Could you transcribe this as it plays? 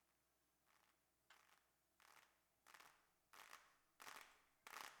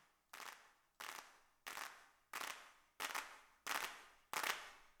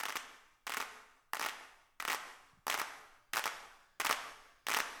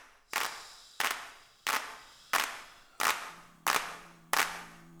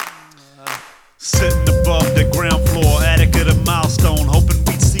Sitting above the ground floor, attic of the Milestone, hoping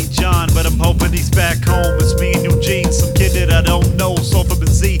we'd see John, but I'm hoping he's back home. It's me and Eugene, some kid that I don't know, so from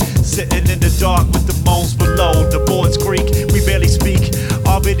Z, sitting in the dark with the moans below. The boards creak, we barely speak.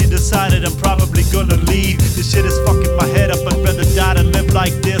 Already decided I'm probably gonna leave. This shit is fucking my head up. I'd rather die than live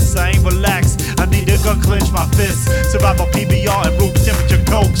like this. I ain't relaxed. I need to unclench my fists. Survive on PBR and room temperature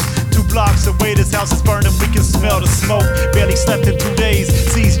cokes. 2 blocks away, this house is burning. We can smell the smoke. Barely slept in 2 days.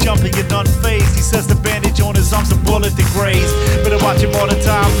 Sees jumping and unfazed. He says the bandage on his arm's a bullet to graze. Better watch him all the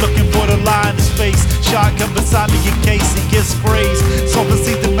time, looking for the lie in his face. Shotgun beside me in case he gets grazed. So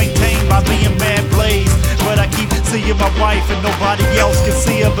proceed to maintain by being mad blaze. But I keep seeing my wife and nobody else can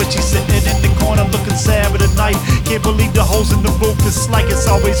see her. But she's sitting in the corner looking sad with a knife. Can't believe the holes in the roof. It's like it's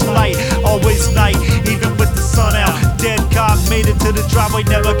always light, always night, even with the sun out. Dead cop made it to the driveway,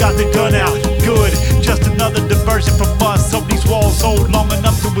 never got the gun out. Good, just another diversion from us. Hope these walls hold long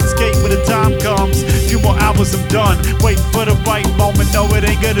enough to escape when the time comes. Few more hours, I'm done. Waiting for the right moment. No, it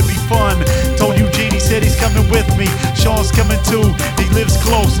ain't gonna be fun. Told Eugene, he said he's coming with me. Sean's coming too. He lives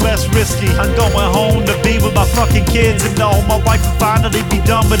close, less risky. I'm going home to be with my fucking kids and know my wife will finally be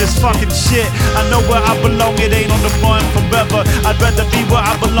done with this fucking shit. I know where I belong. It ain't on the run forever. I'd rather be where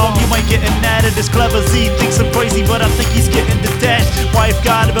I belong. You ain't getting at it. It's clever. Z thinks I'm crazy, but I think he's getting detached. Wife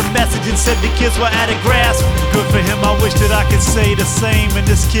got him a message and said the kids were at a grasp. Good for him. I wish that I could say the same. And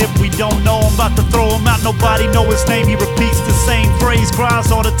this kid, we don't know. I'm about to throw him out. Nobody know his name. He repeats the same phrase,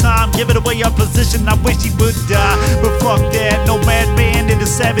 cries all the time, giving away our position. I wish he would die, but fuck that. No madman in the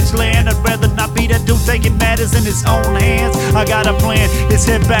savage land. I'd rather not be that dude taking matters in his own hands. I got a plan. Let's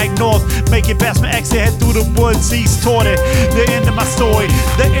head back north, make it past my exit, head through the woods east toward it. The end of my story,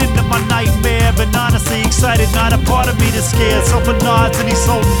 the end of my nightmare. But honestly excited, not a part of me that's scared. So for nods and he's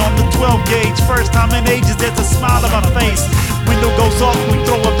holding on the 12 gauge. First time in ages, there's a smile on my face. Window goes off, we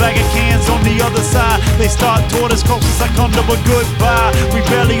throw a bag of cans on the other side. They start toward us, close as I come to a goodbye. We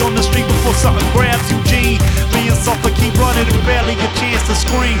barely on the street before something grabs Eugene. Me and Sulfur keep running and barely a chance to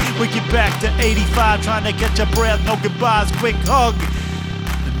scream. We get back to 85, trying to catch our breath. No goodbyes, quick hug,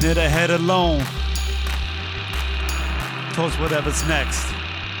 and then I head alone towards whatever's next.